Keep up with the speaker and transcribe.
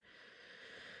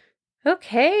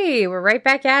Okay, we're right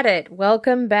back at it.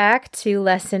 Welcome back to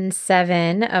lesson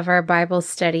 7 of our Bible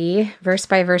study, verse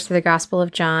by verse of the Gospel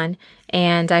of John.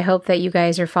 And I hope that you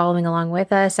guys are following along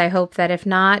with us. I hope that if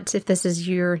not, if this is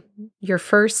your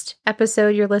first episode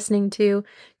you're listening to,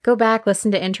 go back,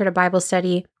 listen to Intro to Bible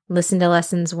Study, listen to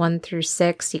lessons 1 through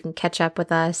 6. You can catch up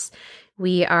with us.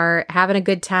 We are having a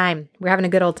good time. We're having a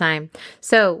good old time.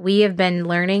 So we have been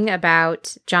learning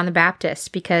about John the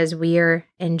Baptist because we are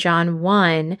in John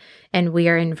 1 and we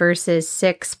are in verses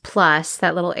 6 plus,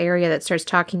 that little area that starts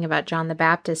talking about John the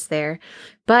Baptist there.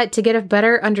 But to get a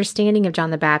better understanding of John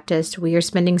the Baptist, we are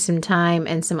spending some time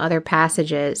in some other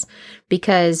passages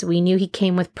because we knew he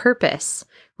came with purpose.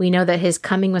 We know that his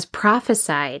coming was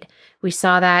prophesied. We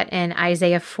saw that in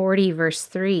Isaiah 40 verse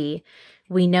 3.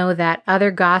 We know that other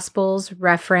Gospels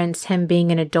reference him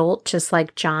being an adult, just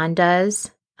like John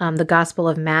does. The Gospel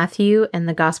of Matthew and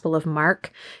the Gospel of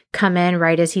Mark come in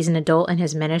right as he's an adult in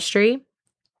his ministry.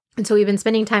 And so we've been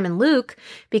spending time in Luke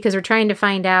because we're trying to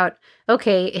find out,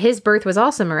 okay, his birth was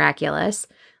also miraculous.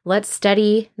 Let's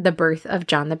study the birth of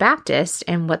John the Baptist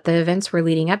and what the events were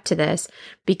leading up to this,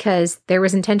 because there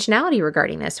was intentionality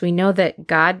regarding this. We know that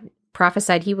God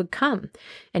prophesied he would come,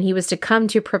 and he was to come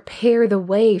to prepare the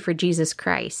way for Jesus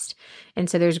Christ. And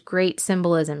so there's great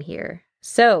symbolism here.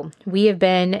 So we have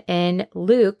been in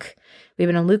Luke. We've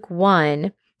been in Luke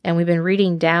 1, and we've been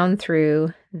reading down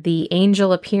through the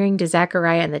angel appearing to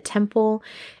Zechariah in the temple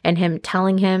and him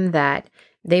telling him that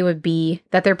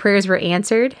that their prayers were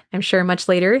answered, I'm sure much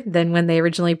later than when they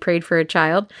originally prayed for a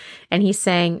child. And he's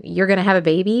saying, you're going to have a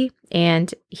baby,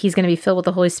 and he's going to be filled with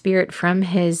the Holy Spirit from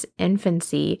his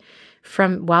infancy,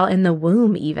 from while in the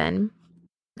womb even.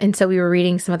 And so we were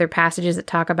reading some other passages that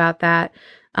talk about that,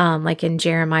 like in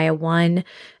Jeremiah 1,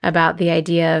 about the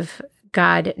idea of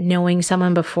God knowing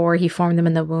someone before he formed them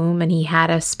in the womb, and he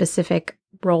had a specific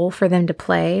role for them to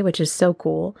play, which is so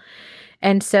cool.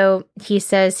 And so he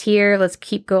says here, let's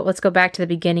go back to the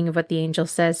beginning of what the angel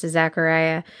says to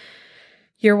Zechariah.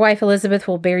 Your wife Elizabeth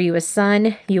will bear you a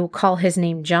son. You will call his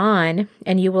name John,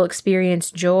 and you will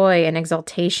experience joy and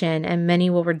exultation, and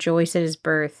many will rejoice at his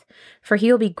birth. For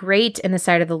he will be great in the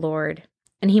sight of the Lord.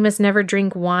 And he must never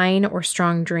drink wine or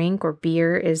strong drink or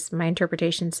beer, as my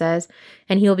interpretation says,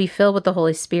 and he will be filled with the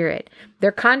Holy Spirit.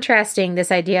 They're contrasting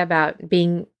this idea about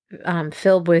being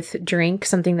filled with drink,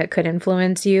 something that could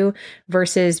influence you,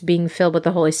 versus being filled with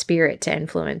the Holy Spirit to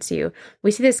influence you.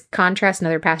 We see this contrast in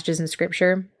other passages in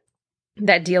Scripture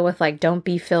that deal with, like, don't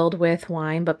be filled with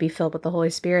wine, but be filled with the Holy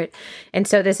Spirit. And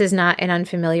so this is not an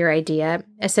unfamiliar idea.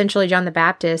 Essentially, John the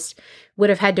Baptist would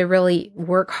have had to really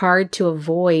work hard to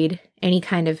avoid any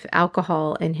kind of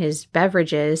alcohol in his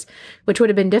beverages, which would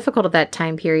have been difficult at that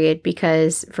time period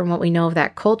because from what we know of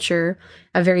that culture,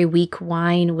 a very weak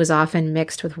wine was often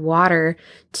mixed with water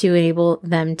to enable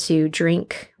them to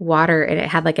drink water, and it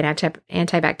had like an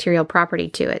antibacterial property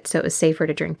to it, so it was safer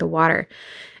to drink the water.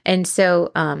 And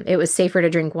so it was safer to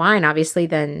drink wine, obviously,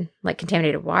 than like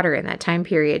contaminated water in that time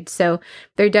period. So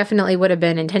there definitely would have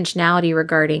been intentionality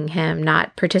regarding him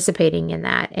not participating in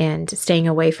that and staying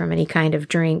away from any kind of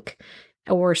drink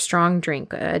or strong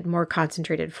drink, a more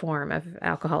concentrated form of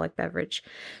alcoholic beverage.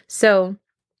 So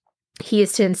he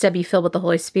is to instead be filled with the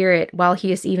Holy Spirit while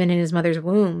he is even in his mother's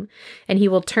womb. And he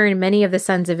will turn many of the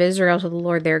sons of Israel to the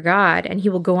Lord their God, and he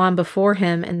will go on before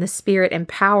him in the spirit and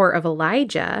power of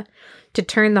Elijah, to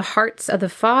turn the hearts of the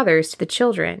fathers to the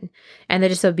children, and the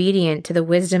disobedient to the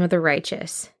wisdom of the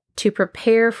righteous, to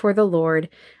prepare for the Lord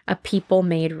a people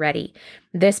made ready.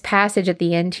 This passage at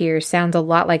the end here sounds a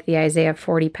lot like the Isaiah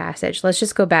 40 passage. Let's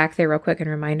just go back there real quick and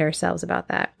remind ourselves about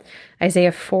that.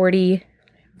 Isaiah 40,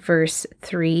 verse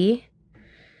 3,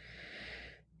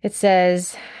 it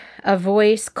says, a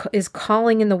voice is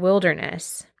calling in the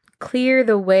wilderness, clear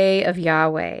the way of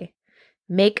Yahweh.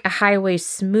 Make a highway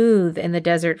smooth in the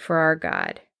desert for our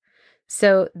God.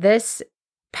 So this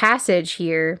passage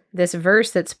here, this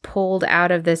verse that's pulled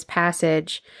out of this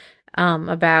passage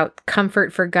about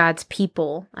comfort for God's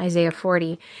people, Isaiah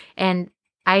 40, and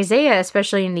Isaiah,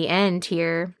 especially in the end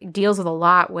here, deals with a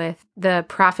lot with the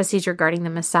prophecies regarding the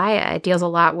Messiah. It deals a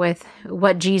lot with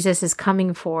what Jesus is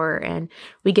coming for, and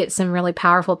we get some really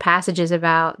powerful passages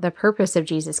about the purpose of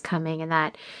Jesus coming, and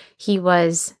that he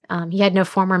had no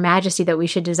form or majesty that we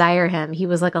should desire him. He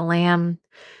was like a lamb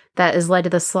that is led to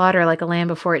the slaughter, like a lamb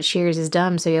before its shears is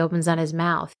dumb, so he opens not his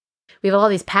mouth. We have all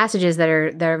these passages that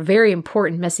are very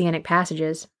important messianic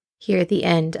passages here at the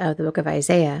end of the book of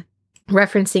Isaiah,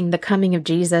 referencing the coming of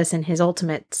Jesus and his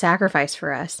ultimate sacrifice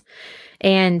for us.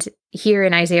 And here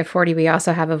in Isaiah 40, we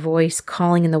also have a voice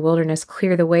calling in the wilderness,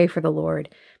 clear the way for the Lord,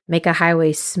 make a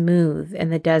highway smooth in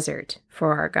the desert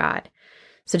for our God.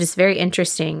 So just very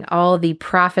interesting, all the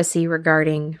prophecy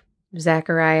regarding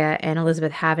Zechariah and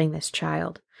Elizabeth having this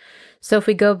child. So if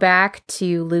we go back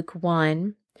to Luke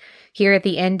 1, here at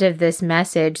the end of this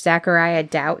message, Zechariah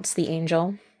doubts the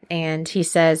angel, and he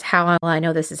says, "How will I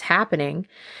know this is happening?"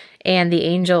 And the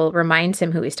angel reminds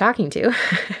him who he's talking to.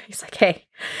 He's like, "Hey,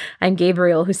 I'm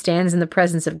Gabriel, who stands in the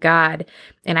presence of God,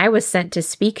 and I was sent to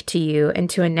speak to you and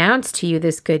to announce to you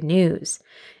this good news.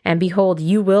 And behold,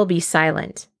 you will be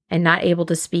silent and not able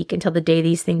to speak until the day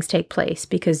these things take place,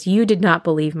 because you did not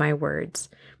believe my words,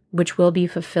 which will be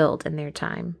fulfilled in their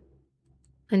time."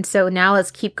 And so now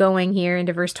let's keep going here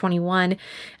into verse 21.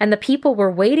 And the people were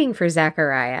waiting for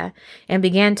Zechariah and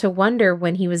began to wonder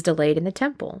when he was delayed in the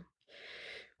temple.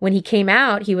 When he came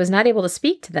out, he was not able to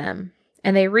speak to them,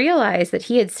 and they realized that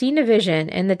he had seen a vision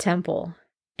in the temple,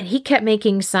 and he kept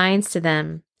making signs to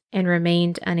them and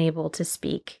remained unable to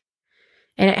speak.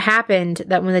 And it happened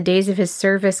that when the days of his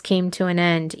service came to an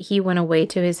end, he went away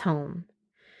to his home.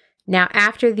 Now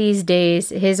after these days,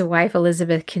 his wife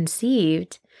Elizabeth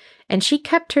conceived, and she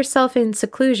kept herself in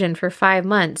seclusion for 5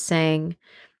 months, saying,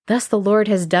 "Thus the Lord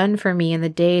has done for me in the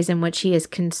days in which he has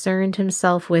concerned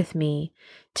himself with me,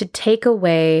 to take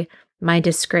away my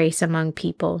disgrace among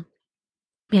people."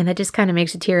 Man, that just kind of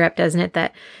makes you tear up, doesn't it?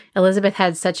 That Elizabeth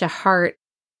had such a heart.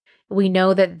 We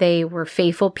know that they were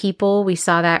faithful people. We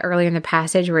saw that earlier in the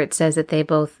passage where it says that they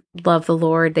both loved the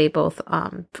Lord. They both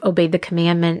obeyed the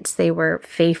commandments. They were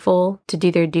faithful to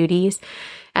do their duties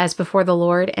as before the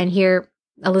Lord. And here,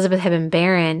 Elizabeth had been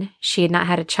barren. She had not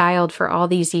had a child for all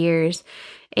these years.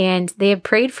 And they had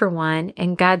prayed for one,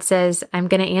 and God says, "I'm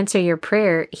going to answer your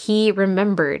prayer." He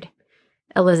remembered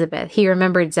Elizabeth. He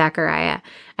remembered Zechariah.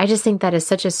 I just think that is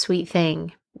such a sweet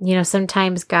thing. You know,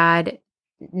 sometimes God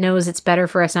knows it's better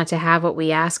for us not to have what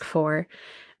we ask for.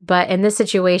 But in this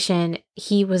situation,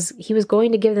 he was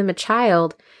going to give them a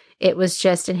child. It was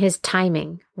just in his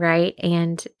timing, right?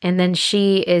 And then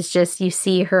she is just, you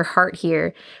see her heart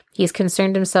here. He's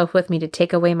concerned himself with me to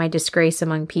take away my disgrace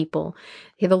among people.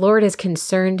 The Lord has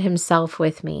concerned himself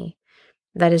with me.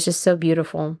 That is just so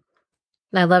beautiful.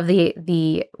 I love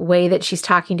the way that she's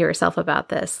talking to herself about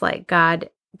this. Like God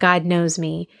knows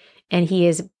me, and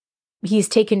he's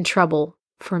taken trouble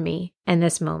for me in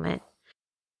this moment.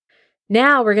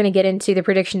 Now we're going to get into the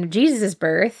prediction of Jesus'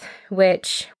 birth,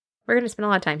 which we're going to spend a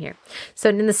lot of time here. So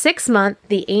in the 6th month,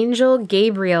 the angel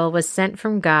Gabriel was sent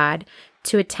from God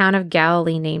to a town of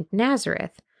Galilee named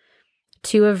Nazareth,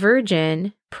 to a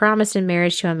virgin promised in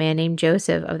marriage to a man named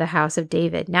Joseph of the house of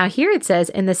David. Now here it says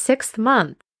in the 6th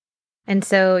month. And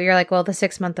so you're like, well, the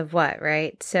 6th month of what,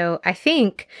 right? So I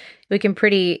think we can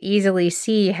pretty easily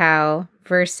see how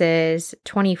verses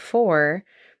 24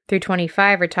 through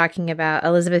 25 are talking about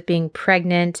Elizabeth being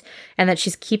pregnant and that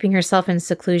she's keeping herself in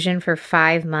seclusion for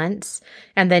 5 months.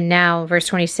 And then now, verse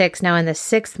 26, now in the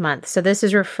 6th month. So this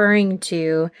is referring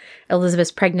to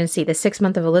Elizabeth's pregnancy. The 6th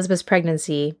month of Elizabeth's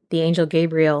pregnancy, the angel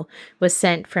Gabriel was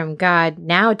sent from God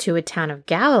now to a town of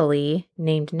Galilee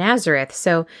named Nazareth.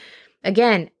 So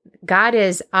again, God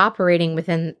is operating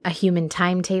within a human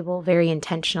timetable very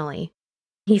intentionally.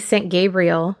 He sent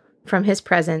Gabriel from his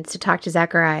presence to talk to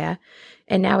Zechariah.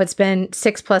 And now it's been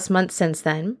 6+ months since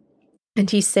then. And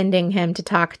he's sending him to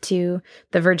talk to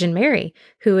the Virgin Mary,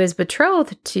 who is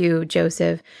betrothed to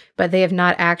Joseph, but they have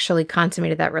not actually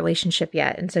consummated that relationship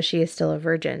yet. And so she is still a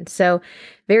virgin. So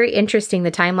very interesting,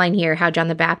 the timeline here, how John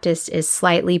the Baptist is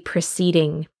slightly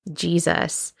preceding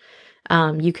Jesus.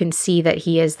 You can see that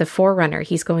he is the forerunner.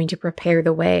 He's going to prepare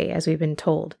the way, as we've been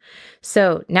told.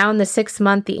 So now in the 6th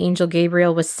month, the angel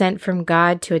Gabriel was sent from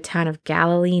God to a town of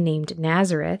Galilee named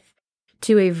Nazareth,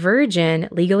 to a virgin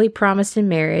legally promised in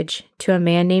marriage to a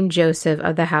man named Joseph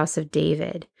of the house of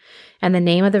David. And the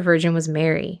name of the virgin was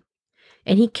Mary.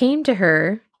 And he came to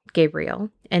her, Gabriel,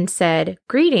 and said,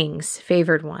 "Greetings,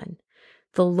 favored one.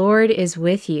 The Lord is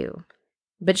with you."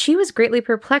 But she was greatly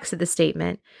perplexed at the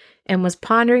statement and was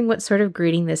pondering what sort of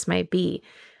greeting this might be.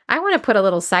 I want to put a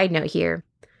little side note here.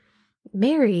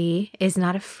 Mary is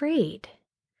not afraid.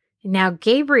 Now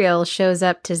Gabriel shows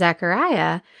up to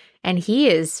Zechariah, and he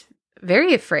is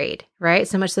very afraid, right?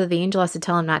 So much so that the angel has to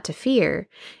tell him not to fear.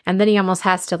 And then he almost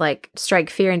has to strike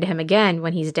fear into him again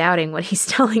when he's doubting what he's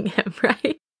telling him,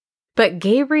 right? But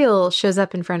Gabriel shows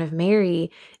up in front of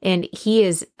Mary, and he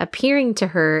is appearing to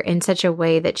her in such a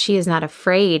way that she is not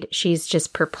afraid. She's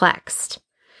just perplexed.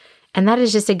 And that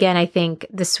is just, again, I think,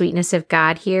 the sweetness of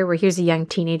God here, where here's a young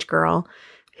teenage girl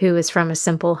who is from a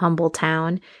simple, humble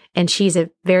town, and she's a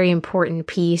very important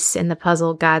piece in the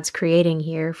puzzle God's creating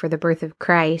here for the birth of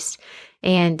Christ.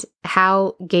 And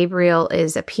how Gabriel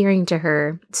is appearing to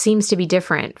her seems to be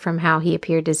different from how he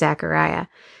appeared to Zechariah.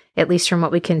 at least from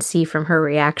what we can see from her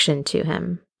reaction to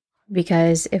him.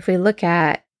 Because if we look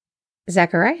at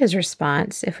Zechariah's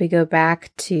response, if we go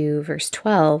back to verse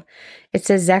 12, it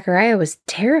says Zechariah was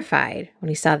terrified when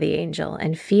he saw the angel,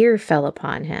 and fear fell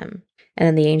upon him. And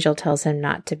then the angel tells him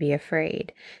not to be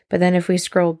afraid. But then if we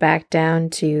scroll back down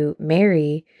to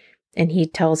Mary, and he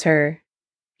tells her,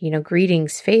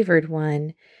 greetings, favored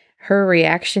one, her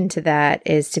reaction to that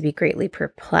is to be greatly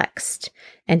perplexed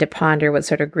and to ponder what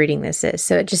sort of greeting this is.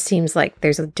 So it just seems like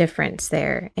there's a difference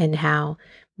there in how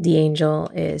the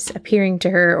angel is appearing to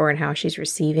her or in how she's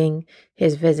receiving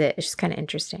his visit. It's just kind of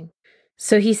interesting.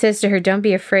 So he says to her, "Don't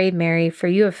be afraid, Mary, for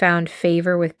you have found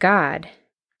favor with God.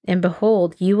 And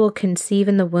behold, you will conceive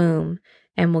in the womb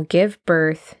and will give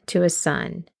birth to a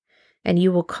son, and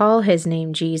you will call his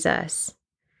name Jesus.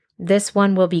 This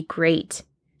one will be great,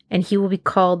 and he will be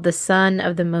called the Son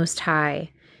of the Most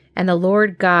High, and the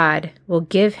Lord God will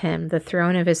give him the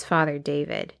throne of his father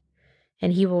David.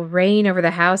 And he will reign over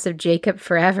the house of Jacob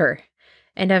forever,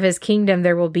 and of his kingdom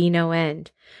there will be no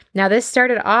end." Now, this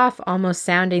started off almost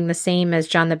sounding the same as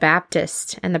John the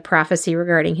Baptist and the prophecy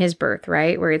regarding his birth,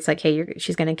 right? Where it's like, hey,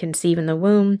 she's going to conceive in the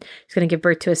womb. She's going to give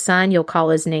birth to a son. You'll call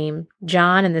his name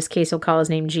John. In this case, you'll call his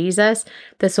name Jesus.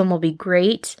 This one will be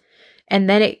great. And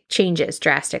then it changes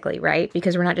drastically, right?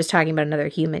 Because we're not just talking about another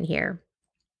human here.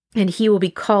 And he will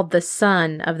be called the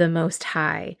Son of the Most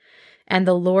High. And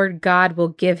the Lord God will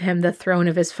give him the throne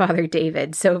of his father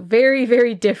David. So very,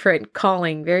 very different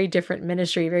calling, very different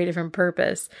ministry, very different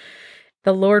purpose.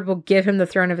 The Lord will give him the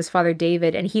throne of his father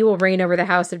David, and he will reign over the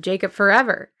house of Jacob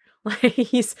forever.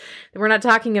 We're not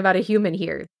talking about a human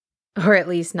here, or at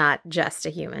least not just a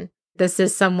human. This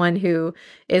is someone who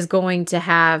is going to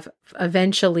have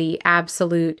eventually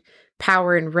absolute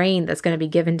power and reign that's going to be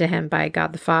given to him by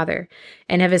God the Father.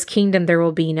 And of his kingdom, there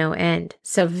will be no end.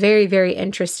 So very, very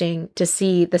interesting to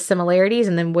see the similarities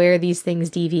and then where these things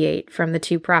deviate from the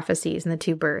two prophecies and the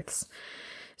two births.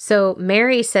 So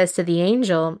Mary says to the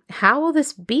angel, "How will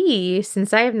this be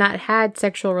since I have not had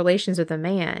sexual relations with a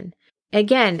man?"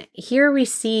 Again, here we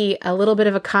see a little bit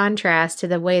of a contrast to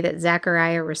the way that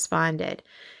Zechariah responded.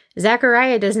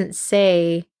 Zechariah doesn't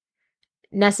say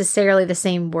necessarily the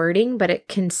same wording, but it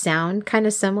can sound kind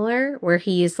of similar, where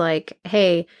he's like,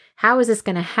 "Hey, how is this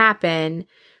going to happen?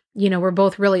 We're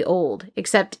both really old,"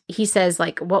 except he says,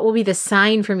 like, "What will be the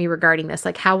sign for me regarding this?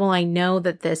 Like, how will I know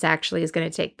that this actually is going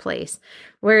to take place?"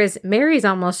 Whereas Mary's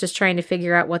almost just trying to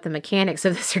figure out what the mechanics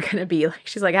of this are going to be. Like,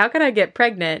 she's like, how can I get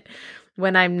pregnant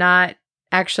when I'm not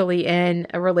actually in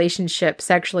a relationship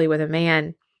sexually with a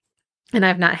man? And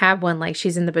I've not had one. Like,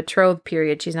 she's in the betrothed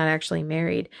period. She's not actually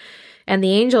married. And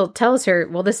the angel tells her,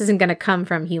 well, this isn't going to come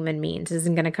from human means. This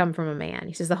isn't going to come from a man.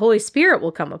 He says, the Holy Spirit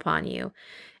will come upon you,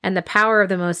 and the power of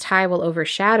the Most High will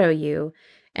overshadow you.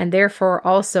 And therefore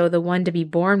also the one to be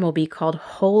born will be called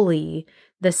Holy,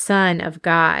 the Son of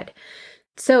God.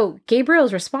 So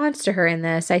Gabriel's response to her in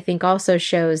this, I think, also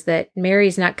shows that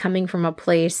Mary's not coming from a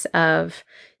place of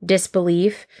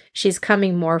disbelief. She's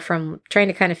coming more from trying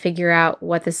to kind of figure out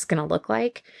what this is going to look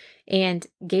like. And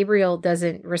Gabriel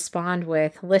doesn't respond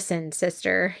with, "Listen,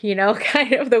 sister,"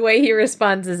 kind of the way he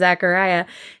responds to Zechariah.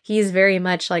 He's very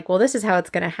much like, well, this is how it's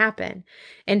going to happen.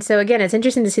 And so again, it's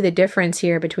interesting to see the difference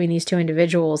here between these two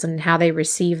individuals and how they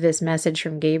receive this message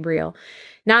from Gabriel.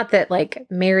 Not that like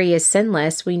Mary is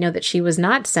sinless. We know that she was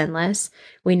not sinless.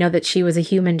 We know that she was a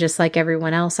human just like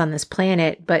everyone else on this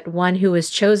planet, but one who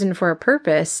was chosen for a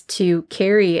purpose to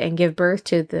carry and give birth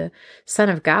to the Son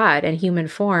of God in human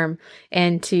form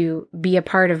and to be a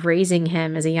part of raising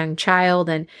him as a young child.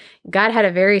 And God had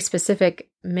a very specific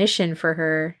mission for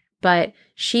her, but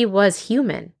she was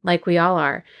human like we all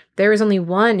are. There is only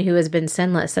one who has been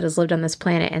sinless that has lived on this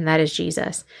planet, and that is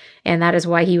Jesus. And that is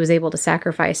why he was able to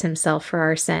sacrifice himself for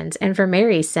our sins and for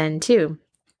Mary's sin too.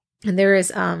 And there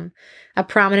is a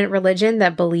prominent religion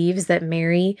that believes that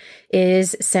Mary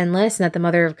is sinless and that the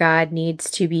Mother of God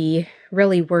needs to be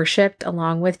really worshiped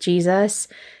along with Jesus.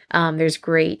 There's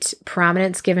great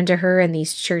prominence given to her in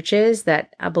these churches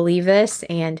that believe this,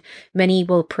 and many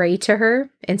will pray to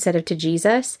her instead of to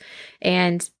Jesus.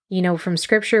 And from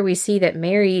scripture, we see that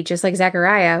Mary, just like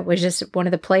Zechariah, was just one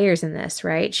of the players in this,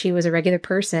 right? She was a regular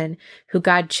person who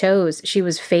God chose. She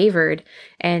was favored,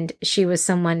 and she was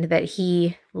someone that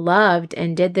he loved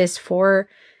and did this for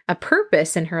a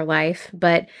purpose in her life.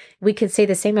 But we could say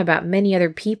the same about many other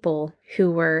people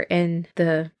who were in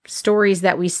the stories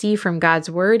that we see from God's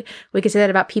word. We could say that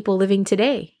about people living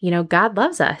today. God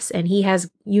loves us and he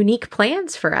has unique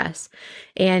plans for us.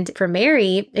 And for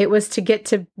Mary, it was to get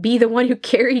to be the one who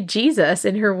carried Jesus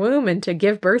in her womb and to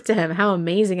give birth to him. How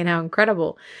amazing and how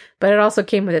incredible. But it also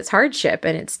came with its hardship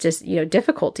and its just,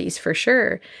 difficulties for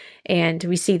sure. And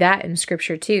we see that in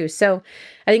scripture too. So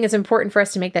I think it's important for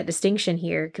us to make that distinction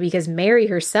here, because Mary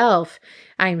herself,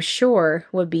 I'm sure,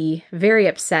 would be very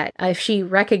upset if she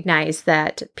recognized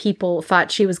that people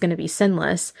thought she was going to be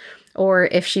sinless, or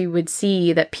if she would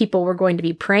see that people were going to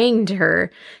be praying to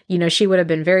her. She would have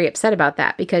been very upset about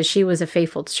that, because she was a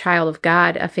faithful child of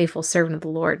God, a faithful servant of the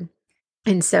Lord.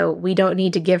 And so we don't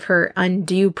need to give her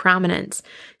undue prominence.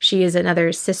 She is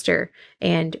another sister,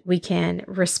 and we can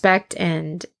respect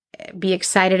and be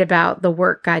excited about the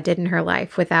work God did in her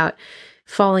life without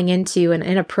falling into an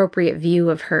inappropriate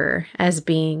view of her as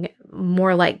being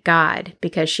more like God,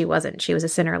 because she wasn't. She was a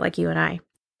sinner like you and I.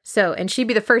 So, and she'd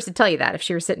be the first to tell you that if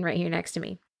she were sitting right here next to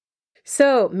me.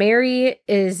 So Mary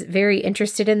is very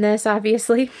interested in this,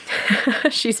 obviously.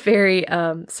 She's very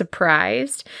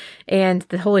surprised. And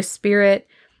the Holy Spirit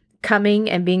coming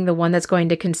and being the one that's going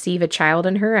to conceive a child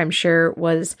in her, I'm sure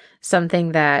was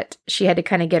something that she had to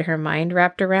kind of get her mind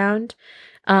wrapped around.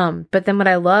 But then what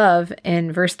I love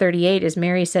in verse 38 is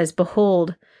Mary says,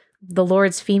 "Behold, the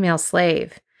Lord's female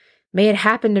slave. May it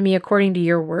happen to me according to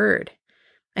your word."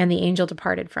 And the angel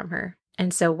departed from her.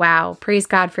 And so, wow, praise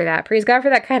God for that. Praise God for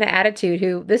that kind of attitude,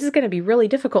 who this is going to be really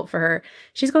difficult for her.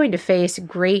 She's going to face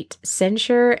great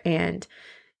censure and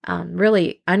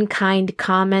really unkind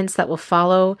comments that will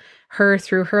follow her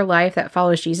through her life, that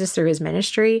follows Jesus through his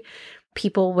ministry.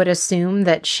 People would assume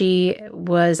that she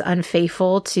was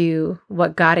unfaithful to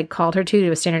what God had called her to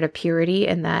a standard of purity,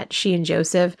 and that she and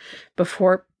Joseph,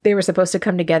 before they were supposed to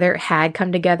come together, had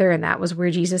come together, and that was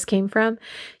where Jesus came from.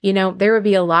 There would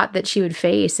be a lot that she would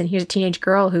face. And here's a teenage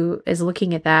girl who is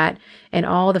looking at that and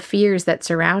all the fears that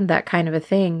surround that kind of a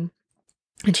thing.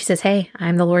 And she says, "Hey,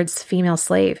 I'm the Lord's female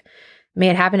slave. May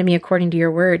it happen to me according to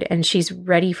your word." And she's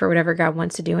ready for whatever God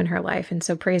wants to do in her life. And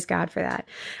so praise God for that.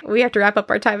 We have to wrap up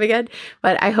our time again,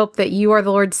 but I hope that you are the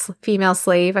Lord's female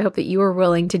slave. I hope that you are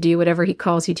willing to do whatever he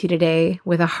calls you to today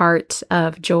with a heart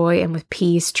of joy and with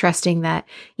peace, trusting that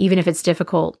even if it's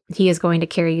difficult, he is going to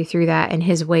carry you through that, and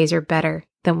his ways are better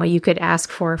than what you could ask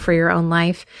for your own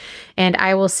life. And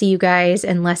I will see you guys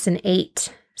in lesson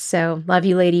 8. So love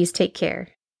you, ladies. Take care.